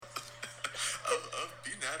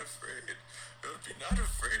not afraid. Be not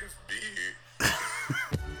afraid of me.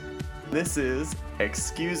 This is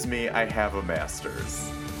Excuse Me, I Have a Master's,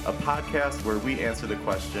 a podcast where we answer the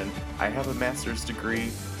question, I have a master's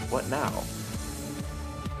degree, what now?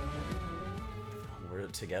 We're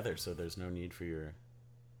together, so there's no need for your...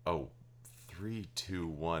 Oh, 3, 2,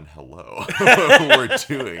 1, hello. We're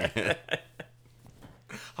doing it.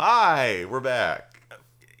 Hi, we're back.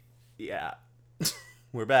 Yeah.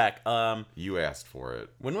 We're back. You asked for it.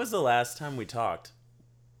 When was the last time we talked?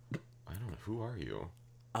 I don't know, who are you?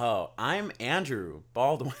 Oh, I'm Andrew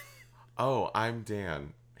Baldwin. Oh, I'm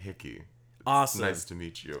Dan Hickey. Awesome. Nice to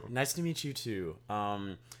meet you. Nice to meet you too.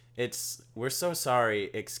 We're so sorry,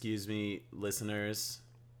 excuse me, listeners,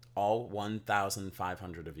 all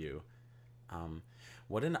 1,500 of you.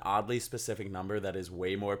 What an oddly specific number. That is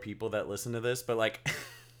way more people that listen to this, but like...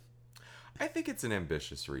 I think it's an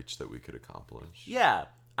ambitious reach that we could accomplish. Yeah,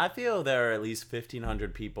 I feel there are at least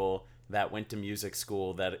 1,500 people that went to music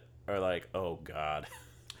school that are like, oh God.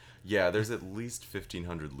 Yeah, there's at least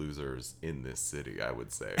 1,500 losers in this city, I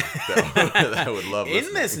would say, that would love in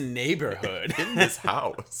listening. this neighborhood. In this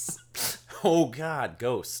house. Oh God,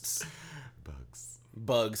 ghosts.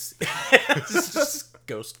 Bugs. Just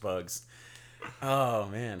ghost bugs. Oh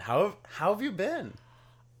man, how have you been?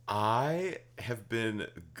 I have been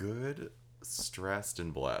good, stressed,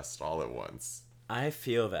 and blessed all at once. I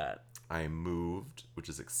feel that. I moved, which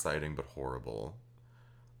is exciting but horrible.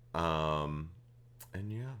 And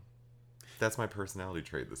yeah, that's my personality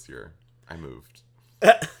trait this year. I moved.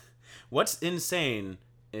 What's insane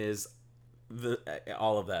is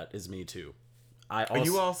all of that is me too.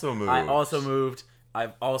 You also moved. I also moved.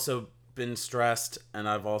 I've also been stressed, and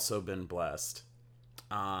I've also been blessed.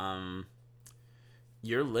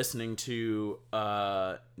 You're listening to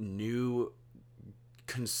a new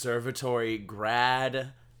conservatory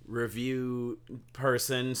grad review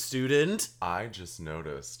student. I just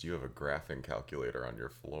noticed you have a graphing calculator on your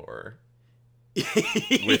floor.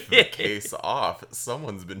 With the case off,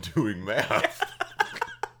 someone's been doing math.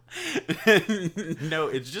 No,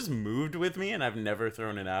 it's just moved with me, and I've never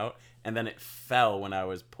thrown it out. And then it fell when I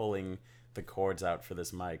was pulling the cords out for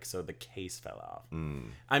this mic, so the case fell off.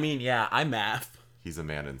 I mean, yeah, I math. He's a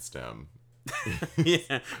man in STEM.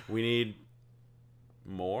 Yeah, we need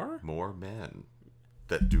more men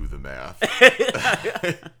that do the math.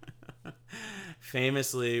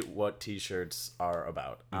 Famously, what t-shirts are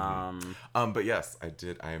about. But yes, I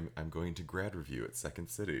did. I'm going to grad review at Second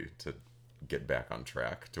City to get back on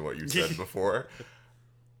track to what you said before.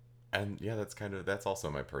 And yeah, that's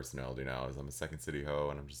also my personality now, is I'm a Second City hoe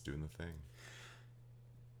and I'm just doing the thing.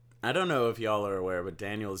 I don't know if y'all are aware, but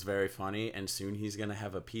Daniel is very funny, and soon he's going to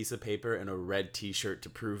have a piece of paper and a red t-shirt to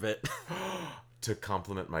prove it. To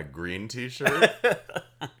compliment my green t-shirt?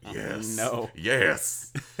 Yes. No.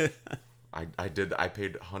 Yes. I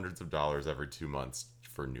paid hundreds of dollars every 2 months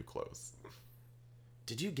for new clothes.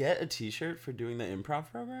 Did you get a t-shirt for doing the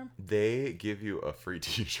improv program? They give you a free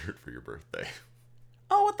t-shirt for your birthday.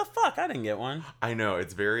 Oh, what the fuck? I didn't get one. I know,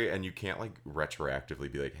 and you can't like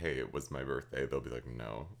retroactively be like, hey, it was my birthday. They'll be like,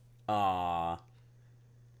 no. Aw.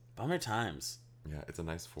 Bummer times. Yeah, it's a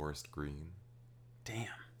nice forest green. Damn.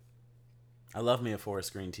 I love me a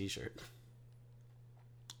forest green t-shirt.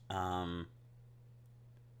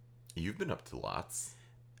 You've been up to lots.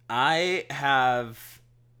 I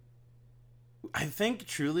think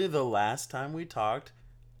truly the last time we talked,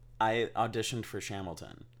 I auditioned for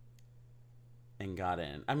Shamilton. And got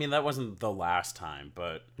in. I mean, that wasn't the last time,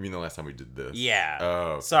 but... You mean the last time we did this? Yeah.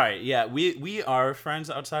 Oh. Sorry, yeah, we are friends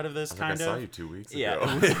outside of this, kind of. I saw you 2 weeks ago.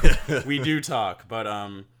 Yeah, we do talk, but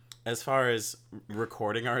as far as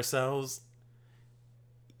recording ourselves,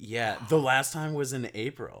 yeah, the last time was in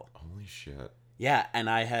April. Holy shit. Yeah, and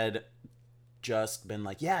I had just been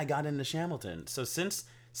like, yeah, I got into Shamilton. So since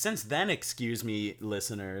then, excuse me,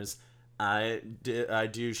 listeners, I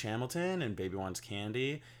do Shamilton and Baby Wants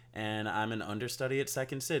Candy, and I'm an understudy at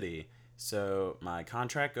Second City. So my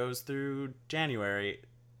contract goes through January.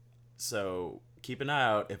 So keep an eye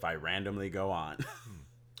out if I randomly go on.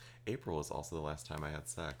 April is also the last time I had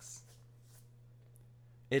sex.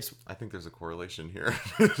 I think there's a correlation here.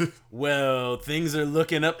 Well, things are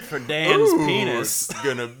looking up for Dan's penis. It's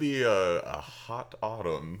gonna be a hot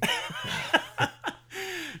autumn.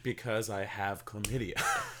 Because I have chlamydia.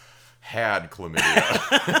 Had chlamydia.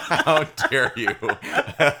 How dare you?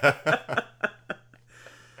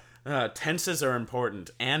 Tenses are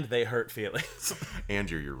important, and they hurt feelings. And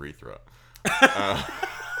your urethra.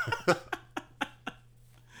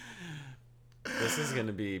 This is going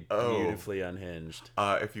to be beautifully unhinged.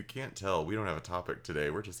 If you can't tell, we don't have a topic today.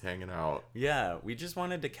 We're just hanging out. Yeah, we just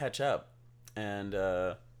wanted to catch up. And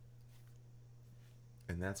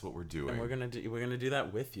that's what we're doing. and we're gonna do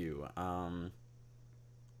that with you.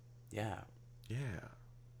 Yeah. Yeah.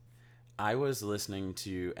 I was listening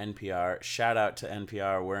to NPR. Shout out to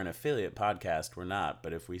NPR. We're an affiliate podcast. We're not.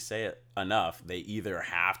 But if we say it enough, they either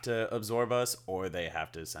have to absorb us or they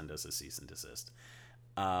have to send us a cease and desist.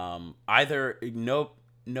 Either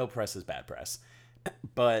no press is bad press.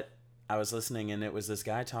 But I was listening and it was this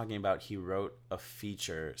guy talking about he wrote a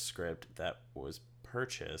feature script that was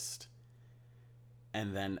purchased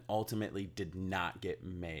and then ultimately did not get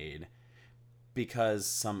made. Because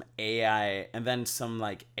some AI and then some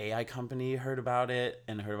like AI company heard about it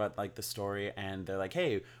and heard about like the story and they're like,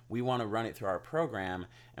 hey, we want to run it through our program.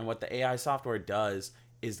 And what the AI software does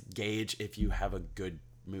is gauge if you have a good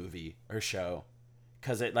movie or show.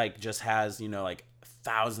 Cause it like just has, like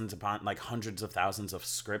thousands upon like hundreds of thousands of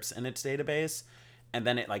scripts in its database. And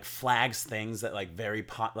then it like flags things that like very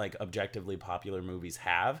like objectively popular movies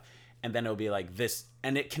have. And then it'll be like this,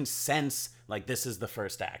 and it can sense like this is the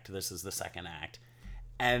first act, this is the second act,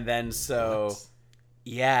 and then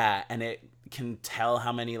yeah, and it can tell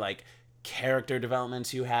how many like character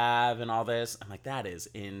developments you have and all this. I'm like, that is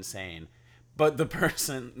insane. But the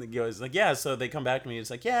person goes like, yeah, so they come back to me, it's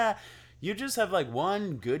like, yeah, you just have like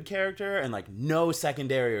one good character and like no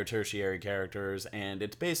secondary or tertiary characters, and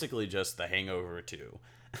it's basically just The Hangover 2.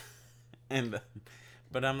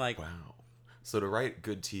 But I'm like, wow. So to write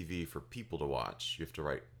good TV for people to watch, you have to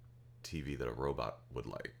write TV that a robot would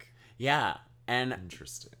like. Yeah, and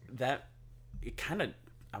interesting. I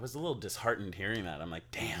was a little disheartened hearing that. I'm like,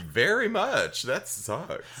 damn. Very much. That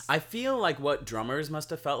sucks. I feel like what drummers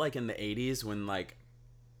must have felt like in the 80s when like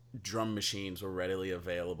drum machines were readily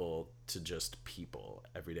available to just people,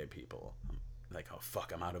 everyday people. Like, oh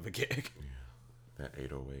fuck, I'm out of a gig. Yeah. That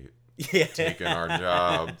 808. Yeah. Taking our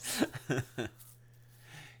jobs.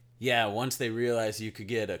 Yeah, once they realized you could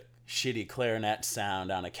get a shitty clarinet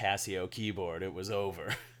sound on a Casio keyboard, it was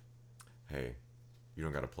over. Hey, you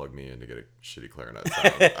don't got to plug me in to get a shitty clarinet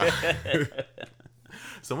sound.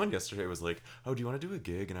 Someone yesterday was like, oh, do you want to do a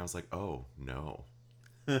gig? And I was like, oh, no.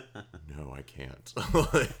 No, I can't.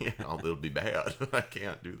 It'll be bad. I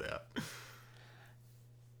can't do that.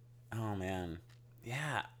 Oh, man.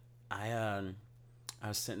 Yeah, I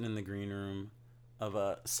was sitting in the green room of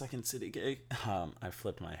a Second City gig. I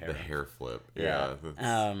flipped my hair. The hair flip. Yeah.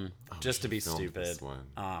 Just to be stupid.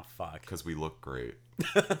 Oh, fuck. Because we look great.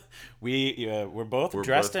 We're both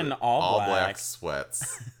dressed in all black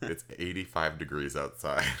sweats. It's 85 degrees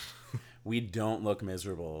outside. We don't look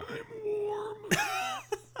miserable. I'm warm.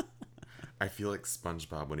 I feel like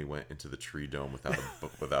SpongeBob when he went into the tree dome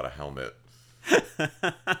without a helmet.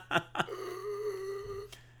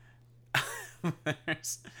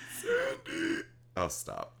 Sandy. Oh,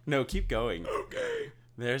 stop. No, keep going. Okay.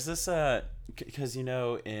 There's this, because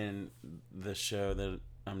in the show that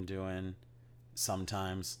I'm doing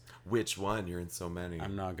sometimes. Which one? You're in so many.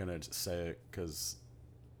 I'm not going to say it because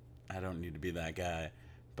I don't need to be that guy.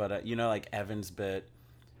 But, like Evan's bit,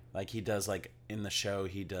 like he does, like in the show,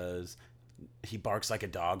 he barks like a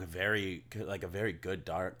dog, a very good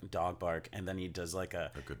dog bark. And then he does like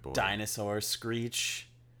a good boy. Dinosaur screech.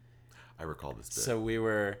 I recall this bit. So we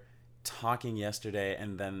were talking yesterday,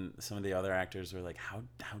 and then some of the other actors were like, how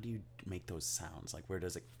do you make those sounds? Like, where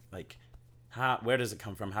does it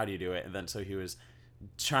come from? How do you do it? And then so he was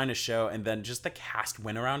trying to show, and then just the cast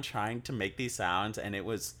went around trying to make these sounds, and it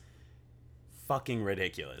was fucking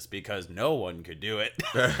ridiculous because no one could do it.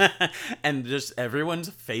 And just everyone's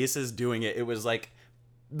faces doing it. It was like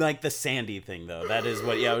the Sandy thing, though. That is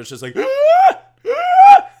what, yeah, it was just like...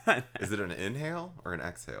 Is it an inhale or an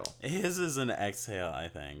exhale? His is an exhale, I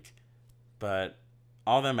think. But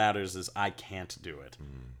all that matters is I can't do it.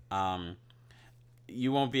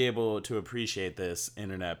 You won't be able to appreciate this,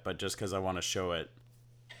 internet, but just because I want to show it.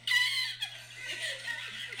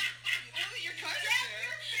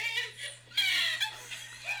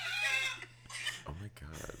 Oh my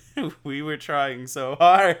god. We were trying so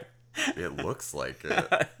hard. It looks like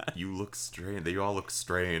it. You look strained. They all look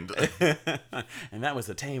strained. And that was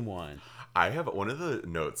a tame one. I have one of the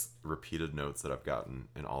repeated notes that I've gotten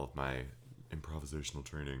in all of my improvisational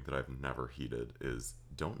training that I've never heeded is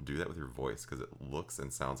don't do that with your voice because it looks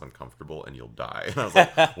and sounds uncomfortable and you'll die. And I was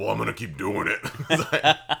like, well, I'm going to keep doing it.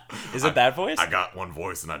 Is it that voice? I got one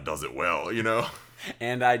voice and I does it well, you know?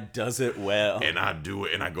 And I does it well. And I do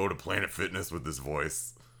it and I go to Planet Fitness with this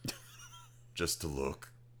voice just to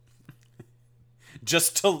look.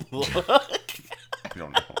 Just to look? I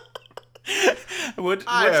don't know.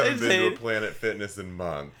 I haven't been to a Planet Fitness in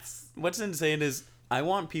months. What's insane is I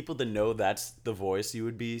want people to know that's the voice you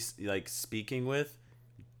would be like speaking with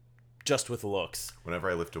just with looks,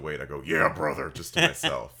 Whenever I lift a weight, I go, yeah, brother, just to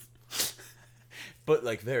myself. but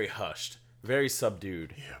like very hushed, very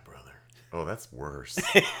subdued. Yeah, brother. Oh, that's worse.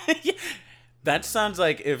 That sounds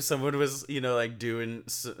like if someone was, like doing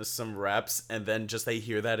some reps and then just they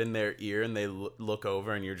hear that in their ear and they look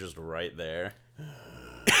over and you're just right there.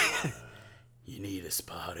 You need a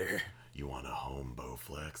spotter. You want a home,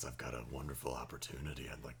 Bowflex? I've got a wonderful opportunity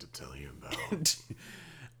I'd like to tell you about.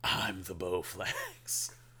 I'm the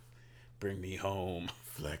Bowflex. Bring me home.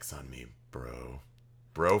 Flex on me, bro.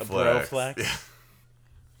 Broflex. Broflex? Yeah.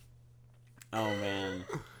 Oh, man.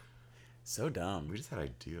 So dumb. We just had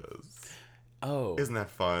ideas. Oh. Isn't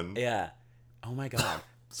that fun? Yeah. Oh, my God.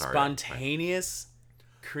 Sorry, Spontaneous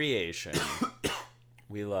creation.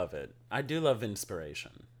 We love it. I do love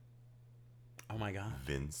inspiration. Oh, my God.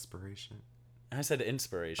 Vinspiration? I said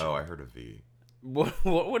inspiration. Oh, I heard a V. What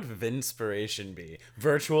would Vinspiration be?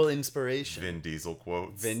 Virtual inspiration. Vin Diesel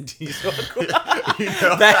quotes. Vin Diesel. You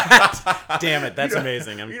know? Damn it, that's You know-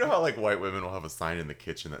 amazing. You know how like white women will have a sign in the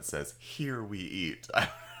kitchen that says "Here we eat." I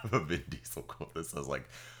have a Vin Diesel quote that says like,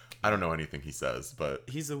 I don't know anything he says, but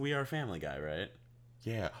He's the We Are Family guy, right?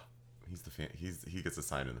 yeah, he gets a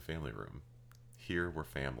sign in the family room. Here we're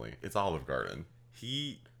family. It's Olive Garden.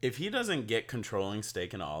 If he doesn't get controlling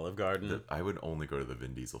stake in Olive Garden, I would only go to the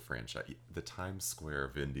Vin Diesel franchise, the Times Square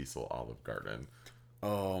Vin Diesel Olive Garden,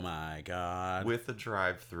 oh my God. with a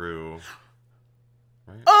drive-through.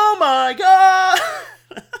 Right? Oh my God.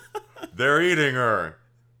 They're eating her,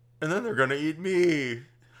 and then they're gonna eat me.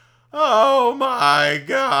 Oh my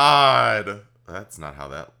God! That's not how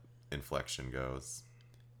that inflection goes.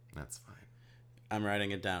 That's fine. I'm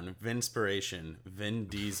writing it down. Vinspiration. Vin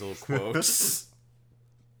Diesel quotes.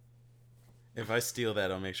 If I steal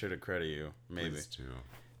that, I'll make sure to credit you. Maybe. Please do.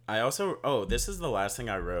 I also... Oh, this is the last thing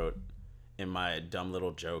I wrote in my dumb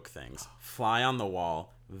little joke things. Fly on the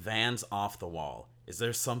wall. Vans off the wall. Is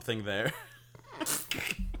there something there?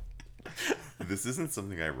 This isn't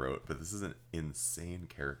something I wrote, but this is an insane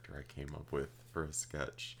character I came up with for a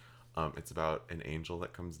sketch. It's about an angel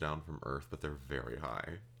that comes down from Earth, but they're very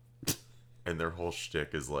high. And their whole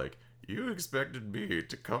shtick is like, you expected me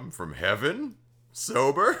to come from heaven?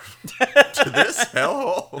 Sober? To this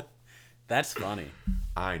hellhole? That's funny.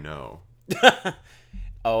 I know.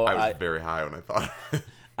 Oh, I was very high when I thought of it.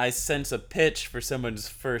 I sense a pitch for someone's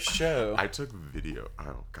first show. I took video.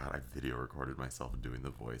 Oh, God, I video recorded myself doing the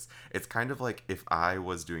voice. It's kind of like if I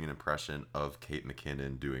was doing an impression of Kate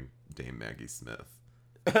McKinnon doing Dame Maggie Smith.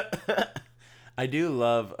 I do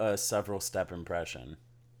love a several step impression.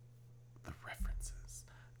 The references.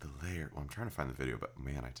 The layer. Well, I'm trying to find the video, but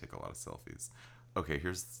man, I take a lot of selfies. Okay,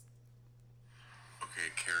 here's... Okay,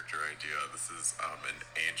 character idea. This is an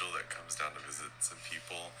angel that comes down to visit some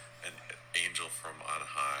people, an angel from on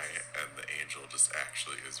high, and the angel just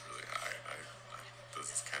actually is really high. This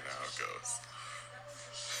is kind of how it goes.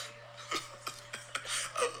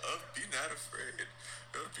 Be not afraid.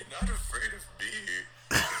 Be not afraid of me.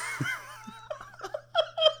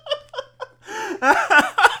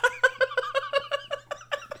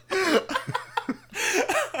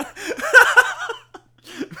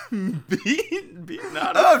 Be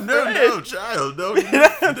not Oh, afraid. no, child. No,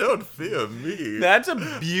 you don't fear me. That's a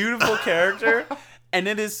beautiful character, and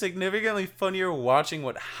it is significantly funnier watching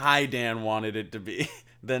what High Dan wanted it to be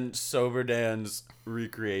than Sober Dan's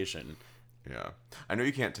recreation. Yeah. I know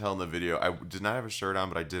you can't tell in the video. I did not have a shirt on,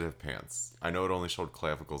 but I did have pants. I know it only showed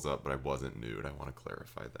clavicles up, but I wasn't nude. I want to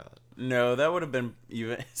clarify that. No, that would have been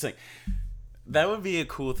even. It's like that would be a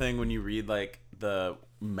cool thing when you read like the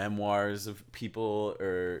memoirs of people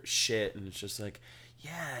or shit, and it's just like,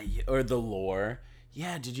 yeah, or the lore.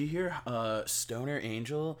 Yeah, did you hear Stoner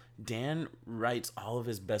Angel? Dan writes all of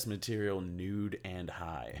his best material nude and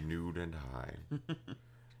high. Nude and high.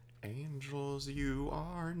 Angels, you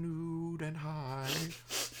are nude and high.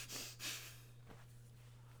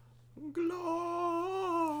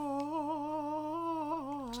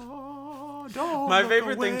 My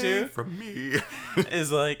favorite thing, too, from me.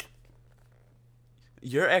 is like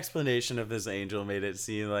your explanation of this angel made it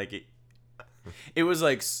seem like it was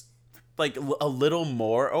like a little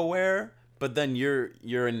more aware, but then your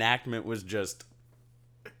enactment was just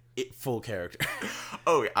full character.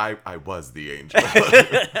 Oh, I was the angel.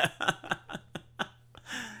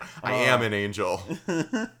 I am an angel.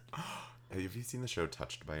 Have you seen the show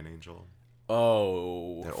Touched by an Angel?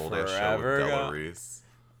 Oh, That old ass show forever with Della ago? Reese.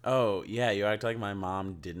 Oh yeah, you act like my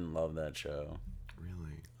mom didn't love that show.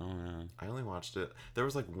 Really? Oh yeah. I only watched it. There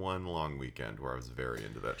was like one long weekend where I was very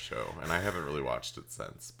into that show, and I haven't really watched it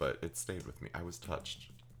since, but it stayed with me. I was touched.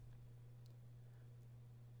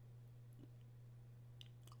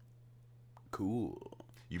 Cool.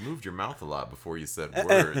 You moved your mouth a lot before you said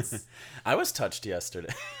words. I was touched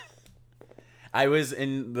yesterday. I was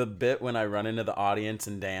in the bit when I run into the audience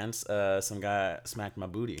and dance. Some guy smacked my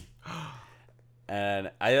booty,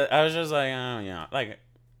 and I was just like, oh, like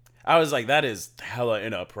I was like, that is hella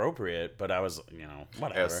inappropriate. But I was,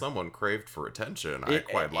 whatever. As someone craved for attention, I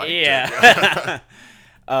quite liked it.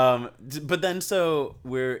 it. But then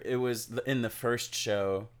it was in the first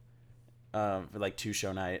show, for like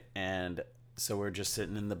 2-show night, and so we're just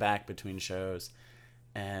sitting in the back between shows.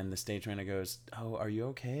 And the stage manager goes, "Oh, are you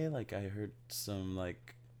okay? Like, I heard some,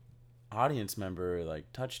 like, audience member,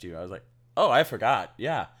 like, touched you." I was like, "Oh, I forgot.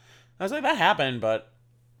 Yeah." I was like, "That happened, but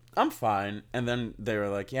I'm fine." And then they were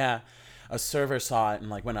like, "Yeah, a server saw it and,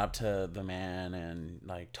 like, went up to the man and,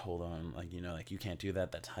 like, told him, like, like, you can't do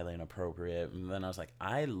that. That's highly inappropriate." And then I was like,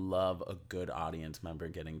 I love a good audience member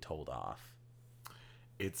getting told off.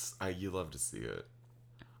 You love to see it.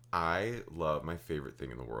 I love, my favorite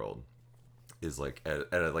thing in the world is like at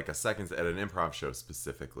an improv show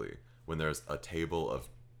specifically, when there's a table of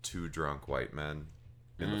 2 drunk white men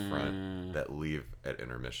in the front that leave at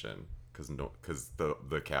intermission because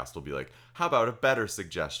the cast will be like, "How about a better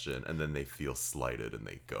suggestion?" And then they feel slighted and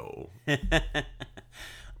they go.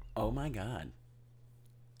 Oh my God.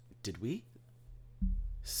 Did we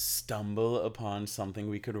stumble upon something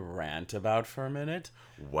we could rant about for a minute?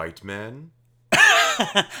 White men?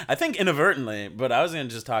 I think inadvertently, but I was going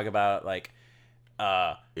to just talk about, like,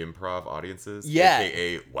 improv audiences, yeah,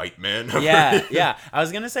 aka white men. yeah. I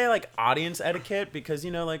was gonna say, like, audience etiquette, because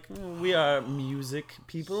like, we are music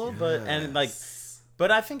people, yes.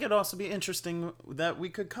 but I think it'd also be interesting that we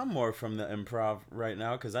could come more from the improv right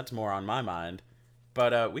now, because that's more on my mind.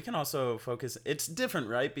 But we can also focus. It's different,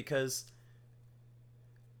 right? Because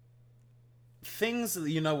things,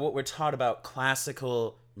 what we're taught about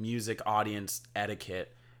classical music audience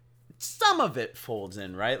etiquette, some of it folds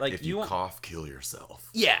in, right? Like, if you cough, kill yourself.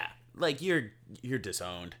 Yeah, like, you're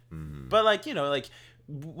disowned. Mm-hmm. But, like, like,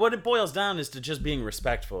 what it boils down is to just being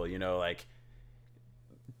respectful.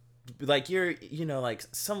 Like you're, like,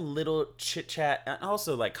 some little chit chat. And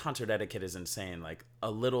also, like, concert etiquette is insane. Like, a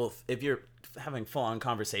little, if you're having full on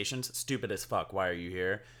conversations, stupid as fuck. Why are you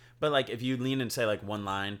here? But, like, if you lean and say, like, one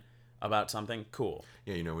line about something, cool.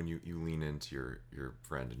 Yeah, when you lean into your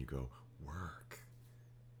friend and you go, "Work."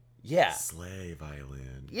 Yeah. Slay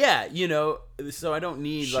violin. Yeah, so I don't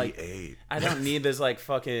need, she like... ate. I don't need this, like,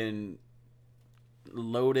 fucking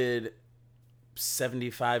loaded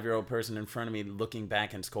 75-year-old person in front of me looking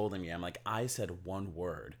back and scolding me. I'm like, I said one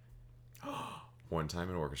word. One time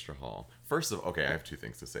in Orchestra Hall. First of all, okay, I have 2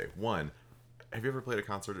 things to say. One, have you ever played a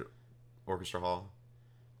concert at Orchestra Hall?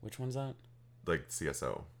 Which one's that? Like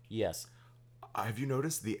CSO. Yes. Have you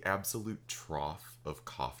noticed the absolute trough of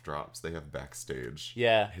cough drops they have backstage?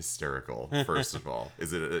 Yeah. Hysterical, first of all.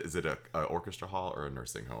 Is it a orchestra hall or a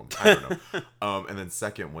nursing home? I don't know. And then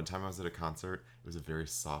second, one time I was at a concert, it was a very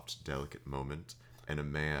soft, delicate moment, and a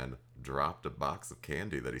man dropped a box of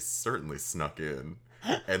candy that he certainly snuck in,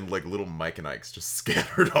 and, like, little Mike and Ike's just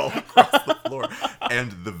scattered all across the floor.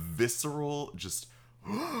 And the visceral, just,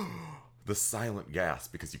 the silent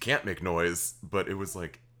gasp, because you can't make noise, but it was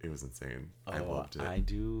like, it was insane. I loved it. I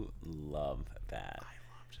do love that. I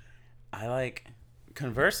loved it. I like,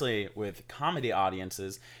 conversely, with comedy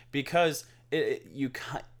audiences, because you,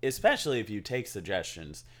 especially if you take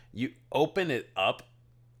suggestions, you open it up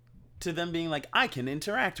to them being like, I can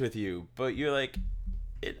interact with you, but you're like,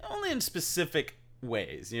 only in specific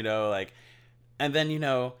ways, like, and then,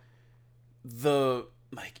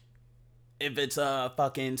 like, if it's a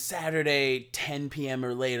fucking Saturday 10 p.m.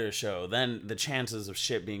 or later show, then the chances of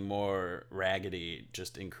shit being more raggedy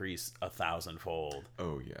just increase 1,000-fold.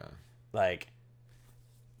 Oh, yeah. Like,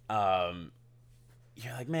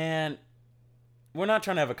 you're like, man, we're not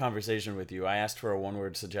trying to have a conversation with you. I asked for a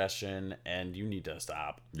one-word suggestion, and you need to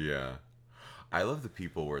stop. Yeah. I love the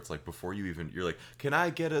people where it's like, before you even, you're like, can I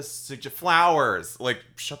get flowers? Like,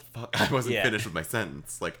 shut the fuck. I wasn't finished with my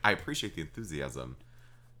sentence. Like, I appreciate the enthusiasm,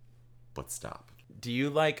 but stop. Do you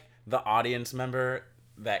like the audience member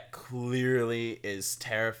that clearly is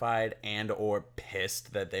terrified and or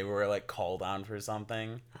pissed that they were, like, called on for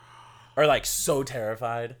something? Or, like, so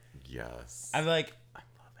terrified? Yes. I'm like, I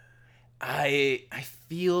love it. I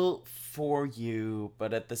feel for you,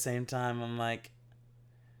 but at the same time, I'm like,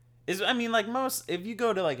 most, if you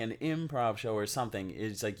go to, like, an improv show or something,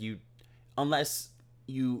 it's like, unless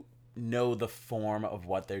you know the form of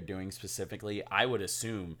what they're doing specifically, I would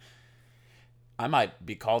assume I might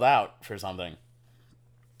be called out for something.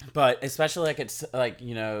 But especially, like, it's, like,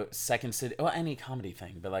 Second City, well, any comedy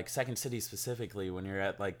thing, but, like, Second City specifically, when you're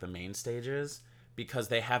at, like, the main stages, because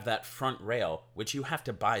they have that front rail, which you have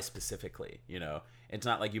to buy specifically, you know. It's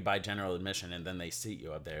not like you buy general admission and then they seat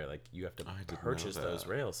you up there. Like, you have to purchase those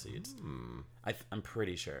rail seats. I'm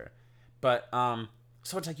pretty sure. But,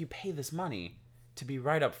 so it's like you pay this money to be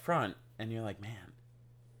right up front, and you're like, man,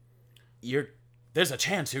 there's a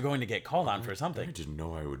chance you're going to get called on for something. I didn't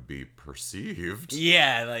know I would be perceived.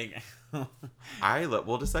 Yeah, like... I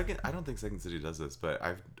don't think Second City does this, but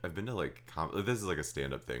I've been to, like, this is like a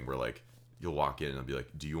stand-up thing where, like, you'll walk in and they'll be like,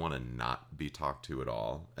 do you want to not be talked to at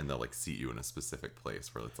all? And they'll, like, seat you in a specific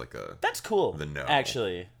place where it's like a... That's cool. The no.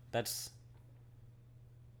 Actually, that's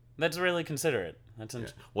really considerate.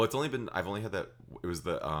 Well, I've only had that... It was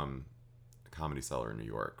the Comedy Cellar in New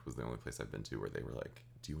York was the only place I've been to where they were like,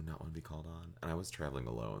 do you not want to be called on? And I was traveling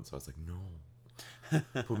alone, so I was like, no.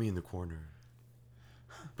 Put me in the corner.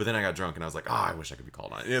 But then I got drunk and I was like, I wish I could be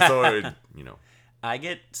called on. Yeah, so, you know... I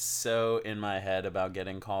get so in my head about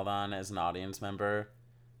getting called on as an audience member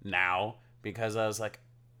now because I'm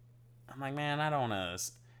like, man, I don't want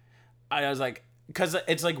to. I was like, because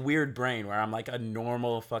it's like weird brain where I'm like a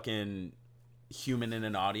normal fucking human in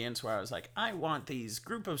an audience where I was like, I want these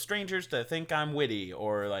group of strangers to think I'm witty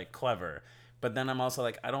or like clever. But then I'm also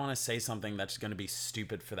like, I don't want to say something that's going to be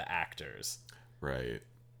stupid for the actors. Right.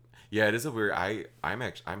 Yeah, it is a weird.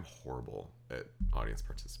 I'm horrible at audience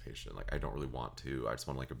participation. Like, I don't really want to. I just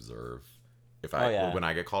want to, like, observe. When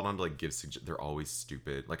I get called on to, like, give they're always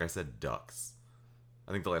stupid. Like I said, ducks.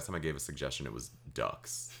 I think the last time I gave a suggestion, it was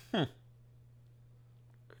ducks.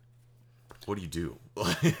 What do you do?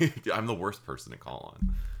 I'm the worst person to call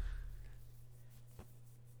on.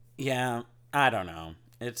 Yeah, I don't know.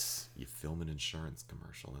 You film an insurance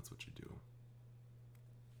commercial. That's what you do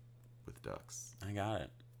with ducks. I got it.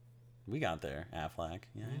 We got there, Affleck.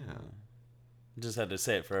 Yeah. Just had to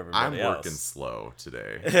say it for everybody else. I'm working slow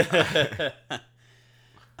today.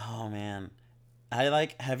 Oh, man.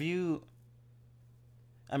 Have you...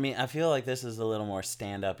 I mean, I feel like this is a little more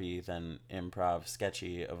stand-up-y than improv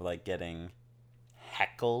sketchy of, like, getting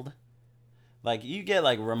heckled. Like, you get,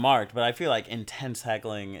 like, remarked, but I feel like intense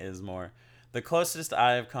heckling is more... The closest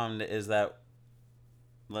I've come to is that,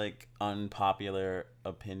 like, unpopular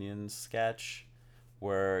opinions sketch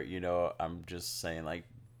where, you know, I'm just saying, like,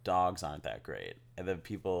 dogs aren't that great. And then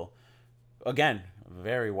people, again,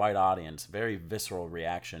 very white audience, very visceral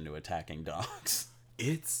reaction to attacking dogs.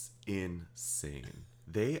 It's insane.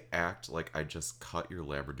 They act like I just cut your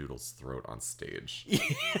Labradoodle's throat on stage.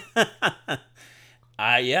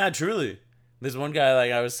 Yeah, truly. There's one guy,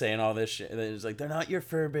 like, I was saying all this shit. It was like, they're not your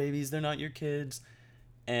fur babies. They're not your kids.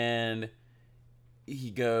 And he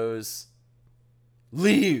goes,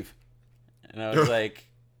 leave. And I was like,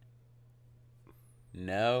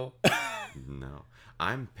 no. No.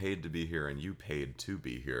 I'm paid to be here and you paid to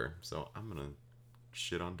be here. So I'm going to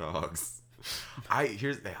shit on dogs.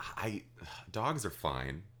 Dogs are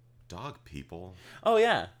fine. Dog people. Oh,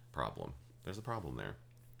 yeah. Problem. There's a problem there.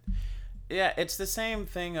 Yeah, it's the same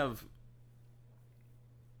thing of...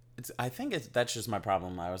 that's just my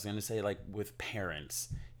problem. I was going to say, like, with parents.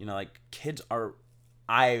 You know, like, kids are...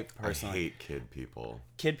 I hate kid people.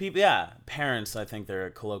 Kid people, yeah. Parents, I think they're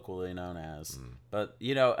colloquially known as. But,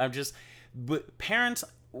 you know, but parents,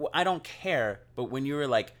 I don't care. But when you were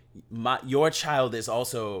like, your child is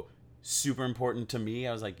also super important to me,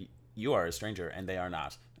 I was like, you are a stranger and they are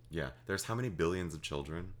not. Yeah. There's how many billions of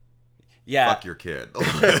children? Yeah. Fuck your kid.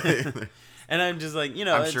 And I'm just like, you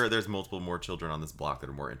know. I'm sure there's multiple more children on this block that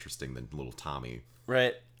are more interesting than little Tommy.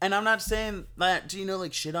 Right. And I'm not saying that, you know,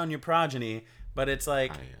 like, shit on your progeny. But it's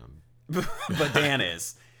like... I am. But Dan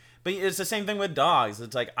is. But it's the same thing with dogs.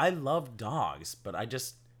 It's like, I love dogs, but I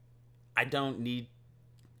don't need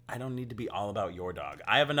to be all about your dog.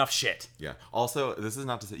 I have enough shit. Yeah. Also, this is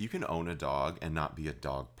not to say you can own a dog and not be a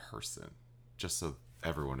dog person. Just so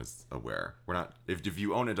everyone is aware. We're not... If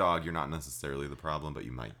you own a dog, you're not necessarily the problem, but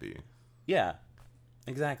you might be. Yeah.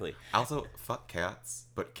 Exactly. Also, fuck cats.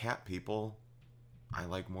 But cat people, I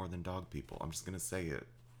like more than dog people. I'm just going to say it.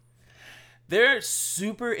 They're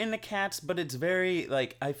super into cats, but it's very,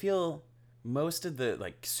 like, I feel most of the,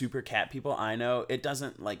 like, super cat people I know, it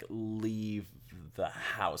doesn't, like, leave the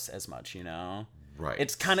house as much, you know? Right.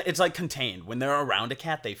 It's, like, contained. When they're around a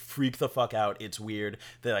cat, they freak the fuck out. It's weird.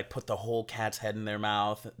 They, like, put the whole cat's head in their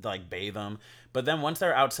mouth, like, bathe them. But then once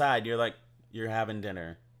they're outside, you're like, you're having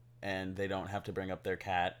dinner. And they don't have to bring up their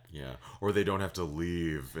cat. Yeah. Or they don't have to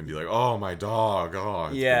leave and be like, oh, my dog. Oh,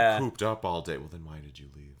 it's been cooped up all day. Well, then why did you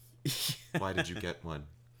leave? Why did you get one?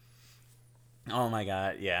 Oh my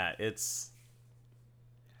god, yeah, it's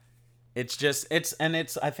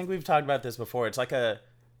I think we've talked about this before. It's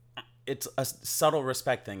it's a subtle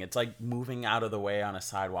respect thing. It's like moving out of the way on a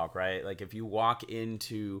sidewalk, right? Like if you walk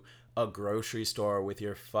into a grocery store with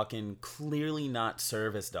your fucking clearly not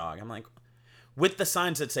service dog, I'm like, with the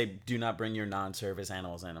signs that say do not bring your non-service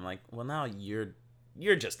animals in, I'm like, well, now you're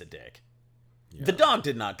just a dick. Yeah. The dog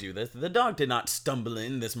did not do this. The dog did not stumble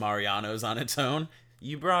in this Mariano's on its own.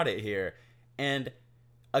 You brought it here. And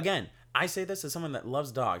again, I say this as someone that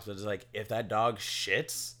loves dogs, but it's like, if that dog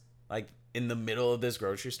shits, like, in the middle of this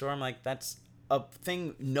grocery store, I'm like, that's a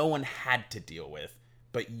thing no one had to deal with,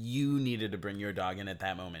 but you needed to bring your dog in at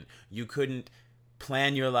that moment. You couldn't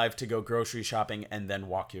plan your life to go grocery shopping and then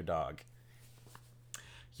walk your dog.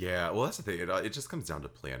 Yeah, well, that's the thing. It just comes down to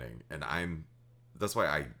planning, and that's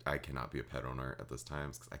why I cannot be a pet owner at this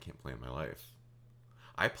time, because I can't plan my life.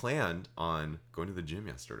 I planned on going to the gym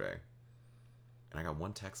yesterday, and I got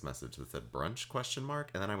one text message that said brunch ?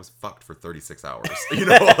 And then I was fucked for 36 hours. You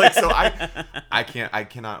know, like, so I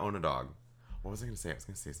cannot own a dog. What was I going to say? I was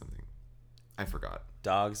going to say something. I forgot.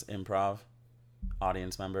 Dogs, improv,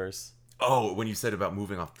 audience members. Oh, when you said about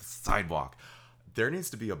moving off the sidewalk, there needs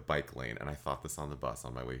to be a bike lane, and I thought this on the bus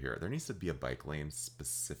on my way here. There needs to be a bike lane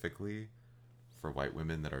specifically for white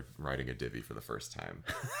women that are riding a divvy for the first time.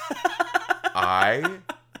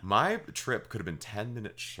 My trip could have been 10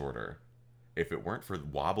 minutes shorter if it weren't for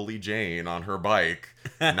wobbly Jane on her bike,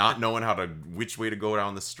 not knowing which way to go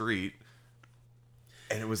down the street.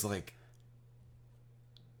 And it was like,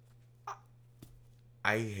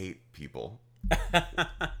 I hate people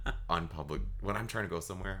on public. When I'm trying to go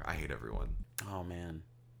somewhere, I hate everyone. Oh, man.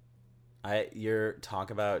 Your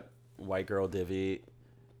talk about White Girl Divvy,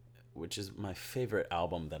 which is my favorite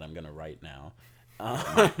album that I'm going to write now.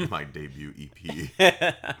 My debut EP.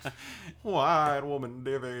 White Woman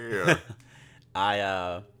Divvy.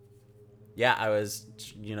 I was,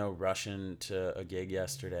 rushing to a gig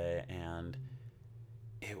yesterday, and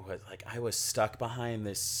it was like I was stuck behind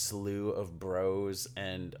this slew of bros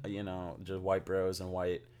and, just white bros and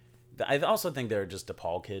white. I also think they were just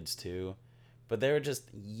DePaul kids too, but they were just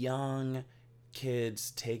young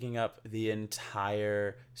kids taking up the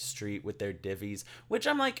entire street with their divvies, which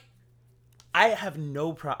I'm like, I have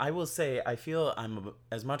no problem. I will say, I feel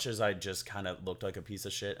as much as I just kind of looked like a piece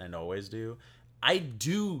of shit and always do, I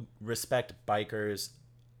do respect bikers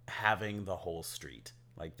having the whole street.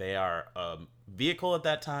 Like, they are a vehicle at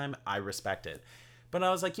that time. I respect it. But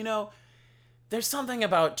I was like, there's something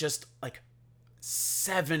about just like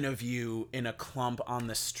 7 of you in a clump on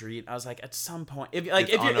the street. I was like, at some point, if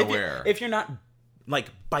you're not like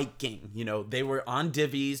biking, they were on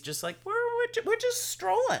divvies, just like we're just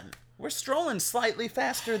strolling. We're strolling slightly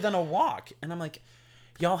faster than a walk. And I'm like,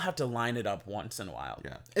 y'all have to line it up once in a while.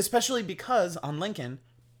 Yeah. Especially because on Lincoln,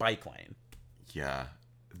 bike lane. Yeah.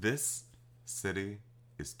 This city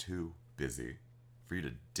is too busy for you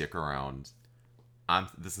to dick around.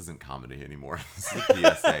 This isn't comedy anymore. This is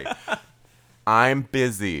a PSA. I'm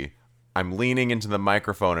busy. I'm leaning into the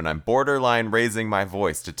microphone and I'm borderline raising my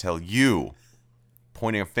voice to tell you,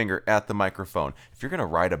 pointing a finger at the microphone, if you're going to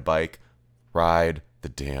ride a bike, ride the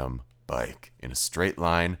damn bike in a straight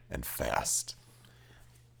line and fast.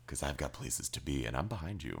 Because I've got places to be and I'm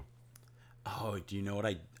behind you. Oh, do you know what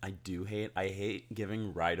I do hate? I hate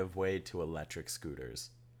giving right-of-way to electric scooters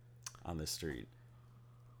on the street.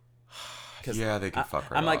 Yeah, they can fuck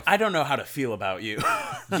right I'm like, off. I don't know how to feel about you.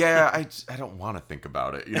 Yeah, I don't want to think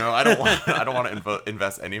about it. I don't want to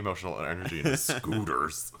invest any emotional energy into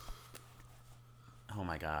scooters. Oh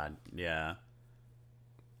my god, yeah.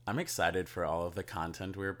 I'm excited for all of the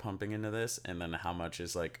content we're pumping into this, and then how much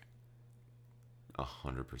is like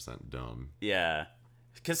 100% dumb. Yeah.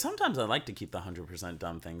 Because sometimes I like to keep the 100%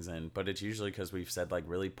 dumb things in, but it's usually because we've said like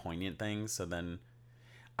really poignant things. So then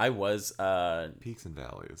I was peaks and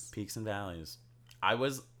valleys. Peaks and valleys. I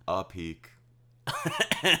was a peak.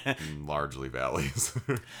 Largely valleys.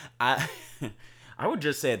 I would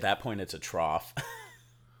just say at that point it's a trough.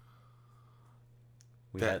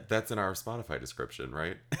 That's in our Spotify description,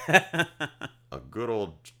 right? A good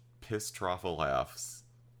old piss trough of laughs.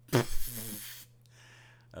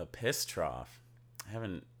 A piss trough. I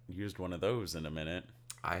haven't used one of those in a minute.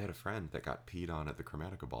 I had a friend that got peed on at the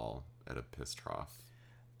Chromatica Ball at a piss trough.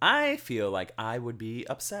 I feel like I would be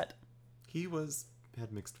upset. He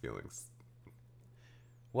had mixed feelings.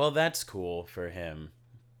 Well, that's cool for him.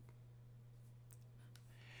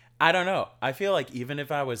 I don't know. I feel like even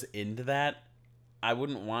if I was into that, I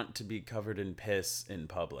wouldn't want to be covered in piss in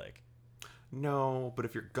public. No, but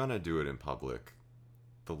if you're gonna do it in public,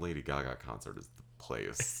 the Lady Gaga concert is the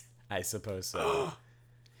place. I suppose so.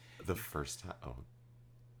 The first time. Oh,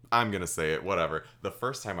 I'm gonna say it, whatever. The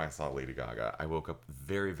first time I saw Lady Gaga, I woke up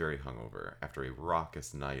very, very hungover after a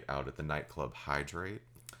raucous night out at the nightclub Hydrate.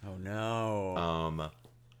 Oh no.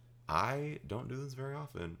 I don't do this very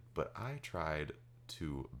often, but I tried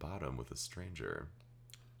to bottom with a stranger.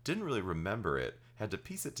 Didn't really remember it. Had to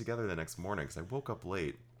piece it together the next morning because I woke up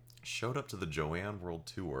late, showed up to the Joanne World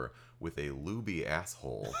Tour with a looby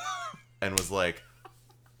asshole, and was like,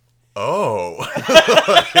 oh.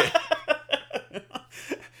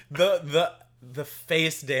 The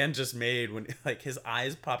face Dan just made when like his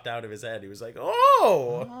eyes popped out of his head. He was like,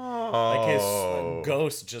 "Oh!" Like his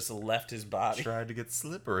ghost just left his body. Tried to get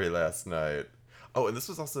slippery last night. Oh, and this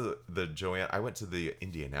was also the Joanne. I went to the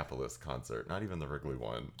Indianapolis concert, not even the Wrigley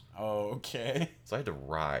one. Oh, okay. So I had to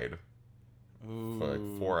ride for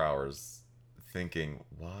like 4 hours thinking,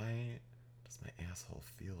 why does my asshole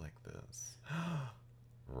feel like this?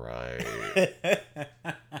 Right.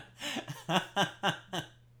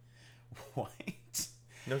 What?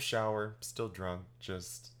 No shower, still drunk,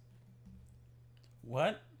 just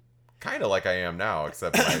What? kind of like I am now,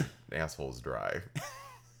 except my asshole's dry.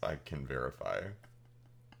 I can verify.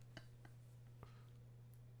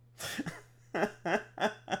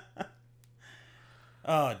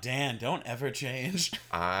 Oh, Dan, don't ever change.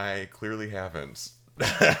 I clearly haven't.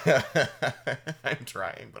 I'm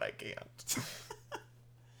trying, but I can't.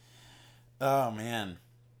 Oh, man.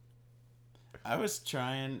 I was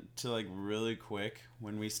trying to, like, really quick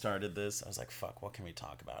when we started this. I was like, fuck, what can we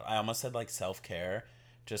talk about? I almost said, like, self-care,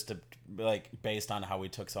 just to, like, based on how we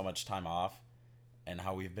took so much time off and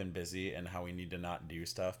how we've been busy and how we need to not do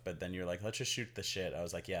stuff. But then you're like, let's just shoot the shit. I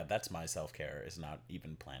was like, yeah, that's my self-care, is not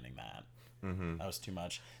even planning that. Mm-hmm. That was too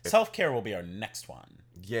much. Self-care will be our next one.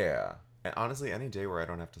 Yeah. And honestly, any day where I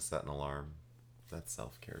don't have to set an alarm, that's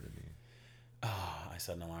self-care to me. Oh, I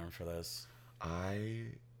set an alarm for this. I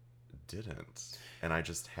didn't. And I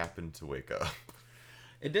just happened to wake up.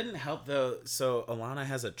 It didn't help, though. So Alana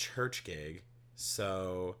has a church gig.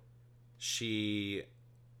 So she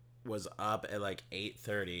was up at like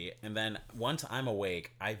 8:30. And then once I'm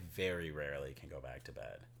awake, I very rarely can go back to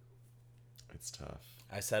bed. It's tough.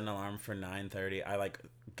 I set an alarm for 9:30. I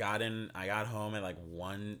got home at like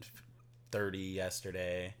 1:30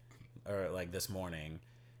 yesterday, or like this morning.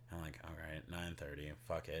 I'm like, all right, 9:30.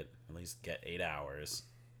 Fuck it. At least get 8 hours.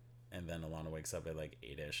 And then Alana wakes up at like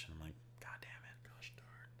 8-ish. And I'm like, God damn it. Gosh darn.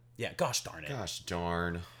 Yeah, gosh darn it. Gosh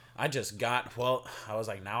darn. I was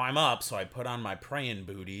like, now I'm up. So I put on my praying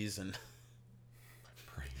booties and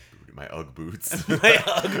My Ugg boots. my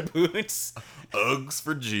Ugg boots. Uggs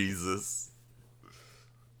for Jesus.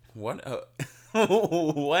 What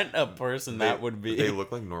a person that would be. They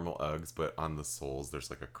look like normal Uggs, but on the soles there's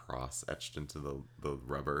like a cross etched into the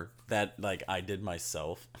rubber. That, like, I did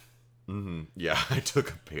myself. Mm-hmm. Yeah, I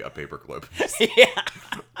took a paper clip. Yeah.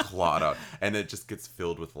 Clawed out. And it just gets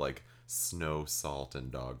filled with like snow, salt,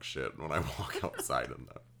 and dog shit when I walk outside in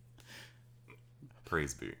that.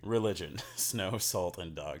 Praise be. Religion. Snow, salt,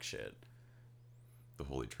 and dog shit. The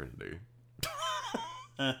Holy Trinity.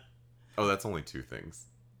 Oh, that's only two things.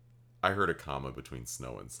 I heard a comma between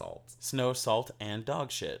snow and salt. Snow, salt, and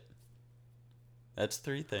dog shit. That's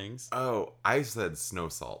 3 things. Oh, I said snow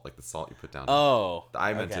salt, like the salt you put down. Oh.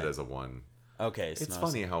 I meant it as a 1. Okay. It's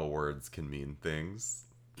funny how words can mean things.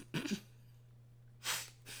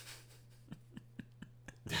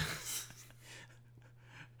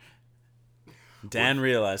 Dan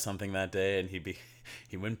realized something that day, and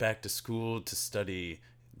he went back to school to study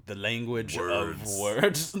the language of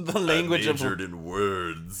words. The language I majored in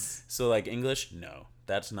words. So, like, English? No,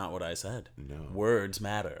 that's not what I said. No. Words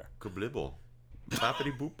matter. Kablibble.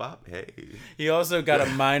 Boppity boop bop. Hey. He also got a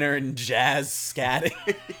minor in jazz scatting.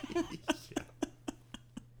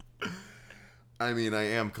 I mean, I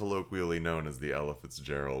am colloquially known as the Ella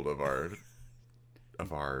Fitzgerald of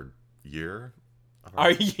our year.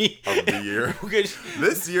 Are you? Of the year.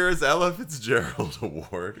 This year's Ella Fitzgerald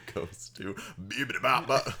Award goes to Bibbidi Bop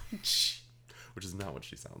Bop, which is not what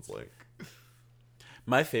she sounds like.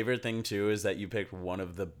 My favorite thing, too, is that you picked one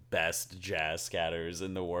of the best jazz scatters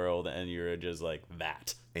in the world, and you're just like,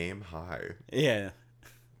 that. Aim high. Yeah.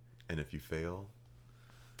 And if you fail...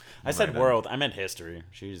 I said world. I meant history.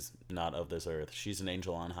 She's not of this earth. She's an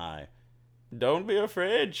angel on high. Don't be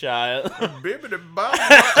afraid, child. Bibbidi Bop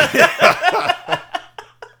Bop.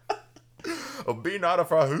 Oh, be not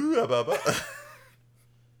afraid.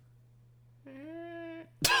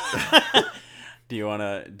 Do you want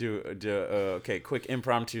to do okay, quick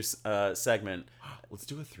impromptu segment. Let's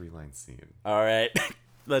do a 3-line scene. All right.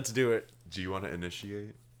 Let's do it. Do you want to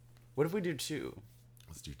initiate? What if we do 2?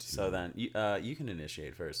 Let's do 2. So then you can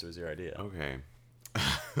initiate first. It was your idea. Okay.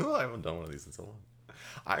 Well, I haven't done one of these in so long.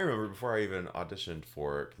 I remember before I even auditioned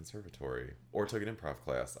for conservatory or took an improv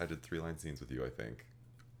class, I did 3-line scenes with you, I think.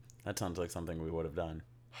 That sounds like something we would have done.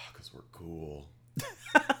 Because we're cool.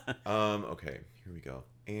 Okay, here we go.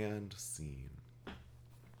 And scene.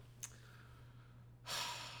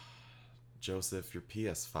 Joseph, your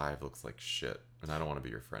PS5 looks like shit, and I don't want to be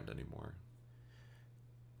your friend anymore.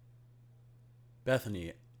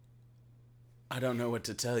 Bethany, I don't know what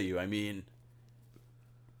to tell you. I mean,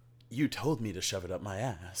 you told me to shove it up my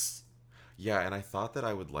ass. Yeah, and I thought that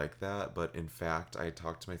I would like that, but in fact, I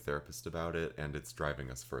talked to my therapist about it, and it's driving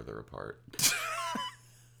us further apart.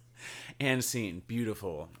 And scene.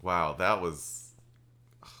 Beautiful. Wow, that was...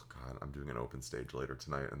 Oh, God, I'm doing an open stage later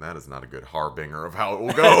tonight, and that is not a good harbinger of how it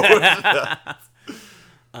will go.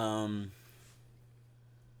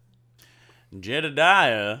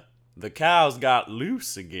 Jedediah, the cows got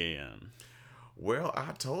loose again. Well,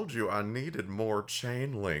 I told you I needed more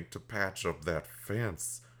chain link to patch up that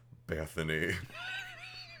fence, Bethany.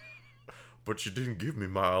 But you didn't give me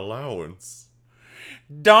my allowance.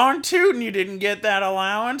 Darn tootin' you didn't get that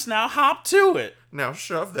allowance. Now hop to it. Now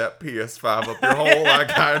shove that PS5 up your hole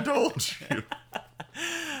like I told you.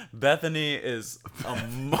 Bethany is a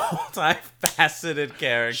multifaceted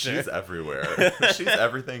character. She's everywhere. She's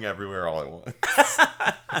everything everywhere all at once.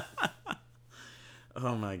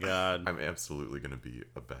 Oh my God. I'm absolutely going to be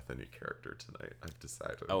a Bethany character tonight. I've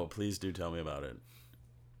decided. Oh, please do tell me about it.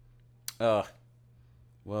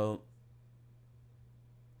 Well,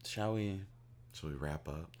 shall we wrap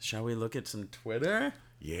up? Shall we look at some Twitter?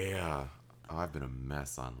 Yeah. Oh, I've been a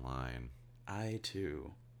mess online. I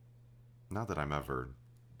too. Not that I'm ever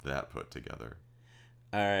that put together.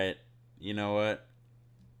 All right. You know what?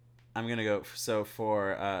 I'm going to go. So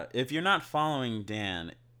for, if you're not following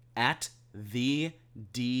Dan, at the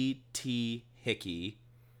DT Hickey,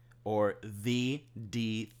 or the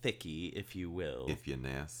D Thicky, if you will. If you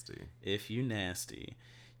nasty. If you nasty.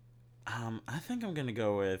 I think I'm going to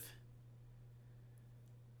go with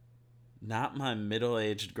not my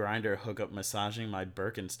middle-aged grinder hookup massaging my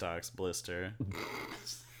Birkenstocks blister.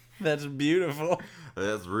 That's beautiful.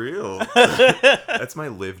 That's real. That's my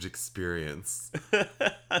lived experience.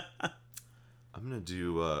 I'm going to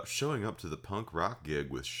do showing up to the punk rock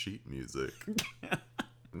gig with sheet music.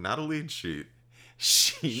 Not a lead sheet.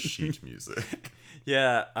 Sheet music.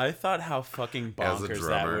 Yeah, I thought how fucking bonkers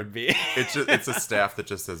that would be. It's a staff that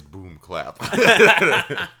just says boom clap.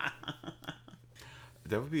 That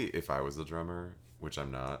would be if I was a drummer, which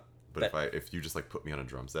I'm not. But if you just like put me on a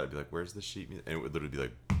drum set, I'd be like, "Where's the sheet music?" And it would literally be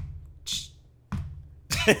like,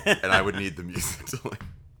 and I would need the music to like.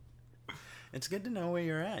 It's good to know where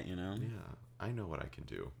you're at, you know. Yeah, I know what I can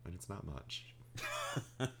do, and it's not much.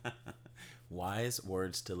 Wise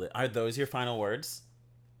words to live. Are those your final words?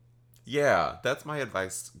 Yeah, that's my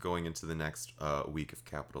advice going into the next week of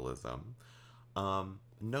capitalism.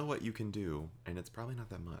 Know what you can do, and it's probably not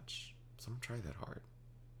that much. So don't try that hard.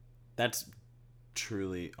 That's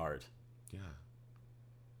truly art. Yeah.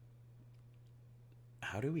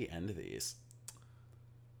 How do we end these?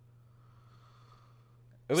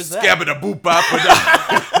 It was Scabba boop bop.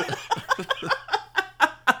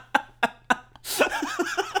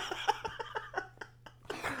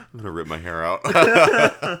 I'm gonna rip my hair out.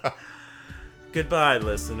 Goodbye,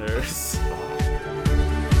 listeners.